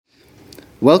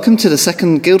Welcome to the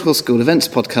second Guildhall School Events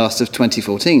podcast of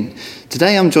 2014.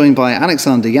 Today I'm joined by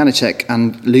Alexander Janicek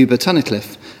and Luba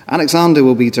Tunnicliffe. Alexander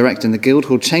will be directing the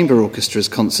Guildhall Chamber Orchestra's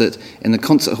concert in the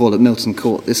Concert Hall at Milton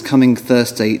Court this coming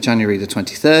Thursday, January the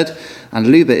 23rd, and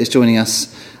Luba is joining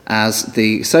us as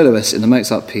the soloist in the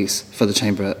Mozart piece for the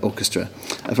Chamber Orchestra.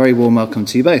 A very warm welcome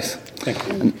to you both. Thank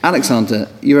you. And Alexander,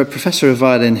 you're a professor of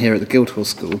violin here at the Guildhall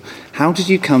School. How did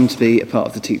you come to be a part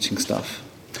of the teaching staff?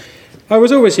 I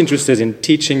was always interested in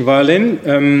teaching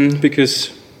violin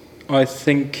because I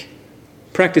think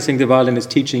practicing the violin is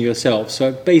teaching yourself. So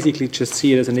I basically just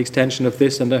see it as an extension of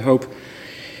this, and I hope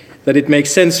that it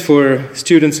makes sense for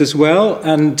students as well.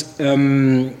 And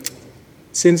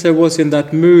since I was in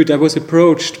that mood, I was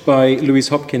approached by Louise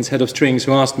Hopkins, head of strings,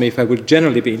 who asked me if I would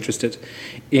generally be interested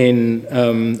in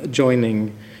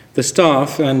joining the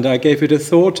staff, and I gave it a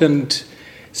thought, and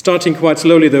starting quite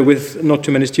slowly, though, with not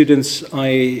too many students,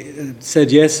 I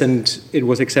said yes, and it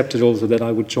was accepted also that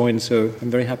I would join, so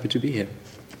I'm very happy to be here.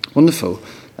 Wonderful.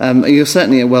 You're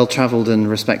certainly a well-travelled and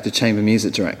respected chamber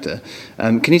music director.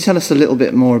 Can you tell us a little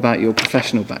bit more about your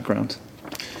professional background?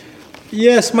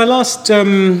 Yes, my last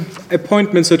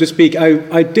appointment, so to speak,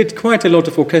 I did quite a lot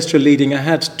of orchestral leading. I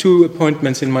had two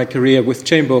appointments in my career with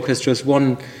chamber orchestras,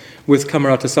 one with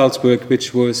Camerata Salzburg,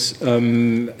 which was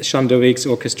Sándor Weeg's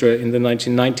orchestra in the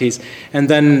 1990s. And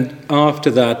then after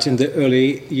that, in the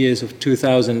early years of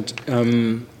 2000,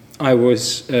 I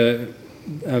was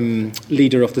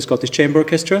leader of the Scottish Chamber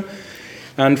Orchestra.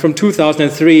 And from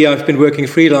 2003, I've been working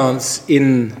freelance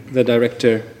in the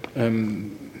director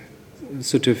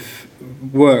sort of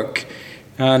work,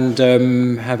 and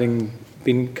having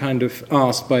been kind of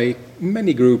asked by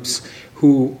many groups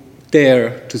who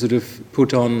dare to sort of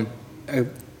put on a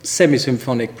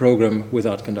semi-symphonic program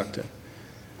without conductor.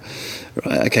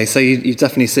 Right. Okay. So you've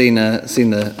definitely seen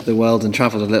the world and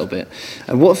travelled a little bit.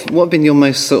 And what have been your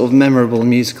most sort of memorable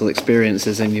musical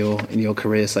experiences in your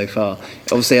career so far?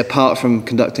 Obviously, apart from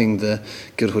conducting the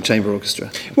Guildhall Chamber Orchestra.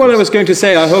 Well, I was going to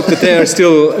say I hope that they are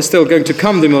still going to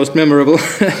come, the most memorable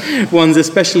ones,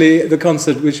 especially the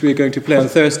concert which we're going to play on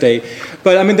Thursday.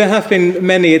 But I mean, there have been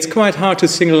many. It's quite hard to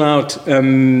single out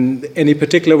any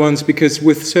particular ones, because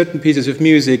with certain pieces of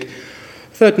music,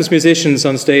 certain musicians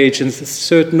on stage and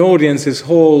certain audiences,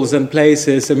 halls and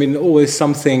places, I mean, always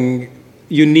something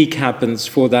unique happens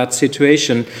for that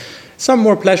situation. Some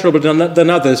more pleasurable than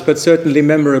others, but certainly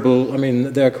memorable. I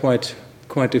mean, there are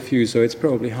quite a few, so it's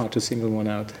probably hard to single one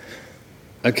out.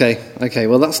 Okay.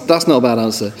 Well, that's not a bad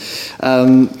answer.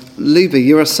 Luba,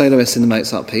 you're a soloist in the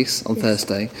Mozart piece on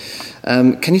Thursday.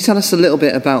 Can you tell us a little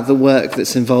bit about the work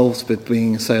that's involved with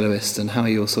being a soloist and how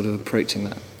you're sort of approaching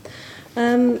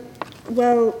that?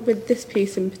 Well, with this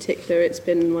piece in particular, it's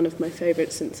been one of my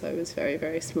favourites since I was very,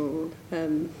 very small.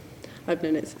 I've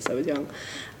known it since I was young,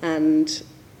 and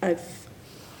I've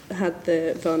had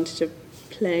the advantage of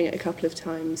playing it a couple of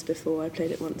times before. I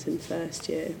played it once in first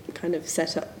year, kind of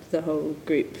set up the whole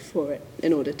group for it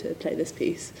in order to play this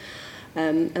piece.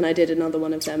 And I did another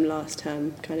one of them last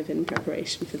term, kind of in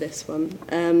preparation for this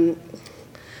one.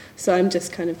 So I'm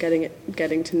just kind of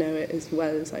getting to know it as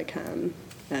well as I can.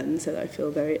 So that I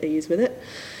feel very at ease with it,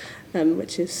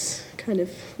 which is kind of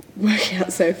working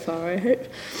out so far, I hope.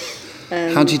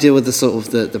 How do you deal with the sort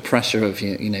of the pressure of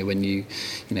when you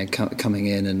coming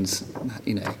in and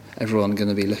everyone going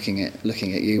to be looking at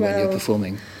you when you're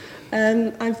performing?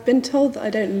 I've been told that I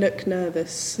don't look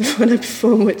nervous when I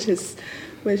perform, which is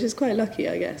quite lucky,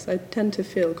 I guess. I tend to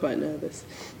feel quite nervous,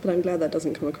 but I'm glad that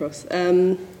doesn't come across.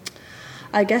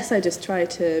 I guess I just try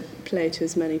to play to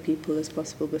as many people as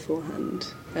possible beforehand.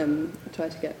 I try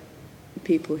to get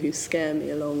people who scare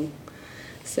me along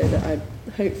so that I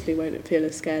hopefully won't feel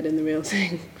as scared in the real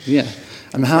thing. Yeah.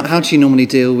 And how do you normally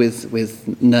deal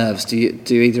with nerves? Do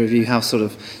either of you have sort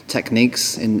of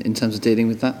techniques in terms of dealing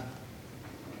with that?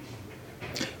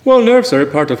 Well, nerves are a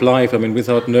part of life. I mean,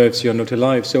 without nerves, you're not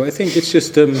alive. So I think it's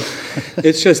just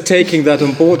taking that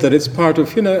on board, that it's part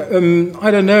of, I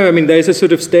don't know. I mean, there's a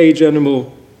sort of stage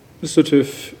animal sort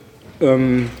of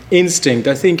instinct,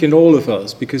 I think, in all of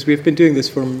us, because we've been doing this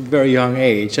from a very young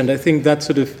age. And I think that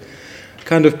sort of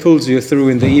kind of pulls you through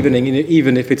in the evening,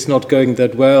 even if it's not going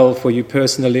that well for you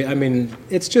personally. I mean,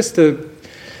 it's just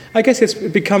I guess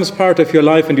it becomes part of your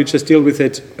life, and you just deal with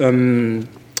it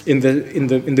in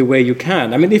the way you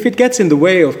can. I mean, if it gets in the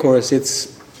way, of course,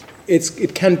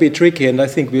 it can be tricky, and I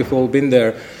think we've all been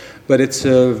there. But it's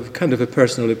kind of a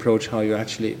personal approach how you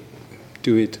actually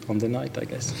do it on the night, I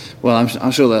guess. Well,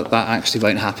 I'm sure that actually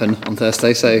won't happen on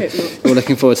Thursday, so Hope not. we're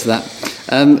looking forward to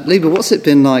that. Liebe, what's it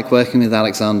been like working with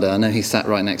Alexander? I know he sat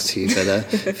right next to you, but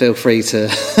feel free to...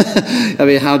 I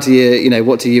mean, how do you,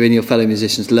 what do you and your fellow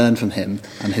musicians learn from him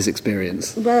and his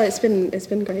experience? Well, it's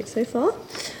been great so far,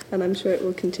 and I'm sure it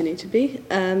will continue to be.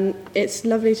 It's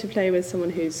lovely to play with someone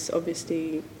who's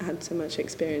obviously had so much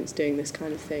experience doing this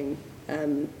kind of thing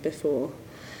before,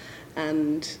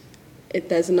 and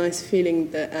there's a nice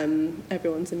feeling that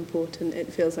everyone's important.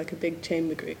 It feels like a big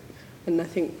chamber group, and I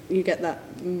think you get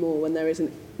that more when there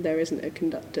isn't a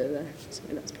conductor there.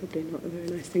 Sorry, that's probably not a very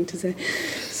nice thing to say.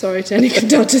 Sorry to any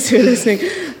conductors who are listening.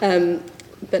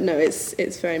 But no,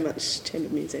 it's very much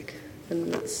chamber music,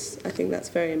 and I think that's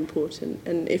very important.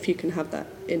 And if you can have that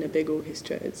in a big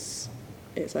orchestra, it's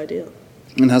ideal.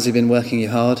 And has he been working you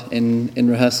hard in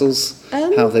rehearsals?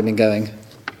 How have they been going?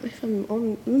 If I'm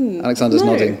on, Alexander's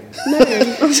nodding. No.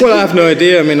 Well, I have no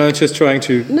idea. I mean, I'm just trying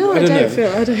to. No, I don't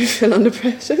feel under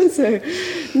pressure. So,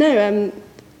 no.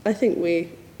 I think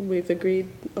we've agreed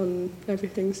on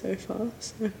everything so far.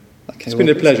 So. Okay, it's been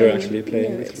a pleasure actually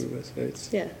playing with you. So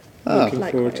it's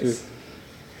looking forward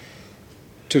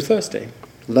to Thursday.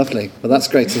 Lovely. Well, that's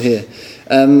great to hear.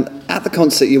 At the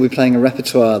concert, you'll be playing a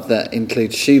repertoire that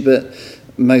includes Schubert,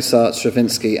 Mozart,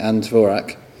 Stravinsky, and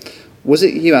Dvorak. Was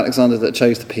it you, Alexander, that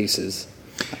chose the pieces?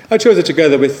 I chose it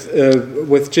together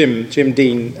with Jim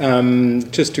Dean,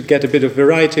 just to get a bit of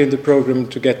variety in the program,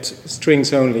 to get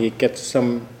strings only, get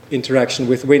some interaction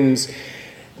with winds,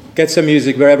 get some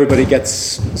music where everybody gets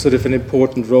sort of an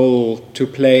important role to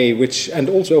play, and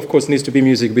also, of course, needs to be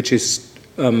music which is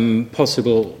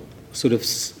possible sort of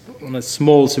on a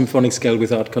small symphonic scale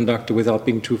without conductor, without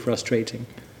being too frustrating.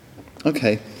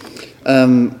 Okay.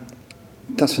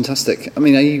 That's fantastic. I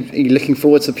mean, are you looking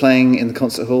forward to playing in the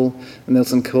concert hall at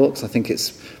Milton Keynes? I think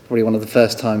it's probably one of the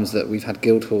first times that we've had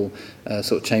Guildhall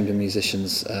sort of chamber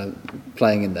musicians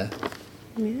playing in there.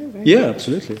 Yeah,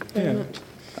 absolutely. Very much.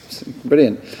 Absolutely.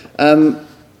 Brilliant.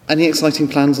 Any exciting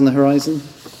plans on the horizon?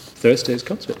 Thursday's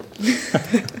concert.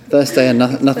 Thursday and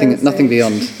nothing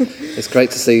beyond. It's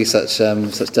great to see such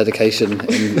dedication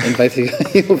in both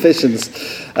of your visions.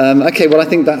 Okay, well, I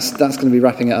think that's going to be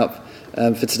wrapping it up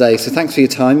for today. So thanks for your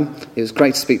time. It was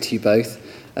great to speak to you both,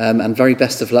 and very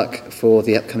best of luck for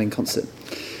the upcoming concert.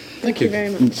 Thank you very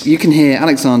much. You can hear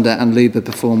Alexander and Liebe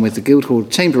perform with the Guildhall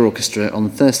Chamber Orchestra on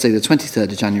Thursday the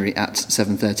 23rd of January at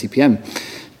 7:30pm.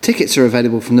 Tickets are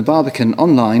available from the Barbican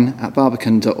online at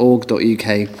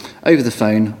barbican.org.uk, over the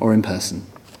phone or in person.